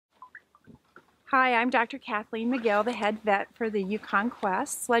Hi, I'm Dr. Kathleen McGill, the head vet for the Yukon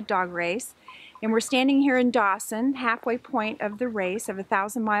Quest sled dog race. And we're standing here in Dawson, halfway point of the race, of a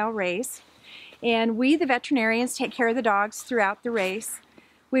 1,000-mile race. And we, the veterinarians, take care of the dogs throughout the race.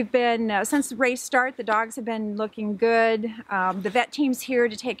 We've been, since the race start, the dogs have been looking good. The vet team's here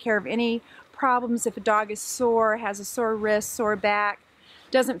to take care of any problems. If a dog is sore, has a sore wrist, sore back,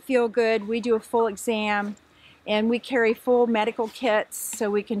 doesn't feel good, we do a full exam. And we carry full medical kits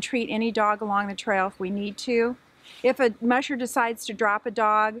so we can treat any dog along the trail if we need to. If a musher decides to drop a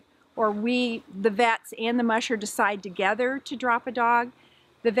dog, or we, the vets and the musher, decide together to drop a dog,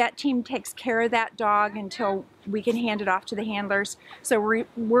 the vet team takes care of that dog until we can hand it off to the handlers. So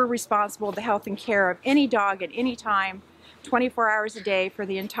we're responsible for the health and care of any dog at any time, 24 hours a day for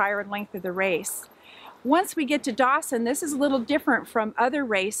the entire length of the race. Once we get to Dawson, this is a little different from other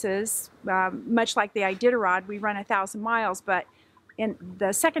races, much like the Iditarod. We run 1,000 miles, but in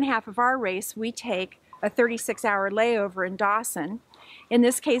the second half of our race, we take a 36-hour layover in Dawson. In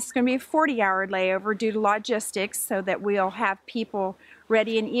this case, it's going to be a 40-hour layover due to logistics, so that we'll have people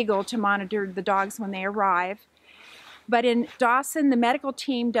ready and eagle to monitor the dogs when they arrive. But in Dawson, the medical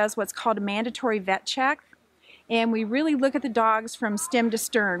team does what's called a mandatory vet check. And we really look at the dogs from stem to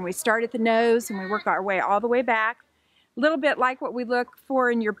stern. We start at the nose and we work our way all the way back. A little bit like what we look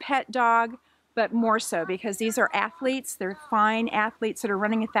for in your pet dog, but more so because these are athletes. They're fine athletes that are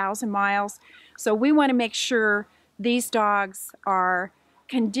running 1,000 miles. So we want to make sure these dogs are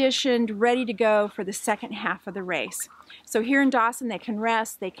conditioned, ready to go for the second half of the race. So here in Dawson, they can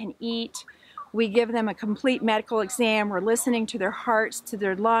rest, they can eat. We give them a complete medical exam. We're listening to their hearts, to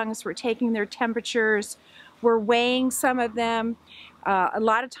their lungs. We're taking their temperatures. We're weighing some of them. A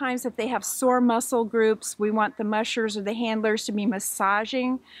lot of times if they have sore muscle groups, we want the mushers or the handlers to be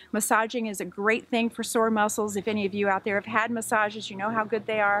massaging. Massaging is a great thing for sore muscles. If any of you out there have had massages, you know how good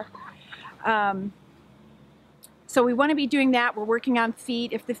they are. So we want to be doing that. We're working on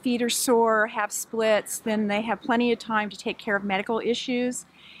feet. If the feet are sore, have splits, then they have plenty of time to take care of medical issues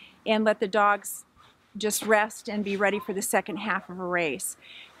and let the dogs just rest and be ready for the second half of a race.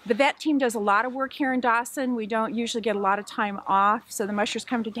 The vet team does a lot of work here in Dawson. We don't usually get a lot of time off, so the mushers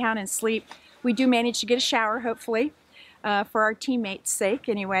come to town and sleep. We do manage to get a shower, hopefully, for our teammates' sake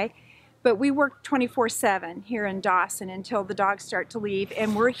anyway. But we work 24/7 here in Dawson until the dogs start to leave,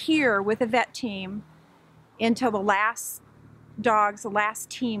 and we're here with the vet team until the last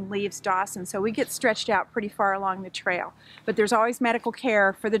team leaves Dawson. So we get stretched out pretty far along the trail. But there's always medical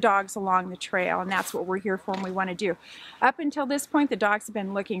care for the dogs along the trail, and that's what we're here for and we want to do. Up until this point, the dogs have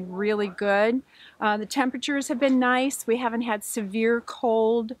been looking really good. The temperatures have been nice. We haven't had severe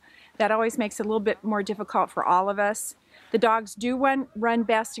cold. That always makes it a little bit more difficult for all of us. The dogs do run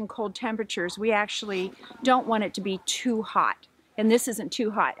best in cold temperatures. We actually don't want it to be too hot. And this isn't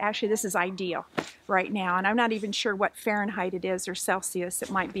too hot. Actually, this is ideal right now. And I'm not even sure what Fahrenheit it is or Celsius it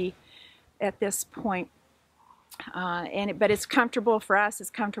might be at this point. But it's comfortable for us. It's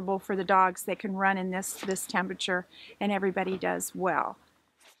comfortable for the dogs. They can run in this temperature, and everybody does well.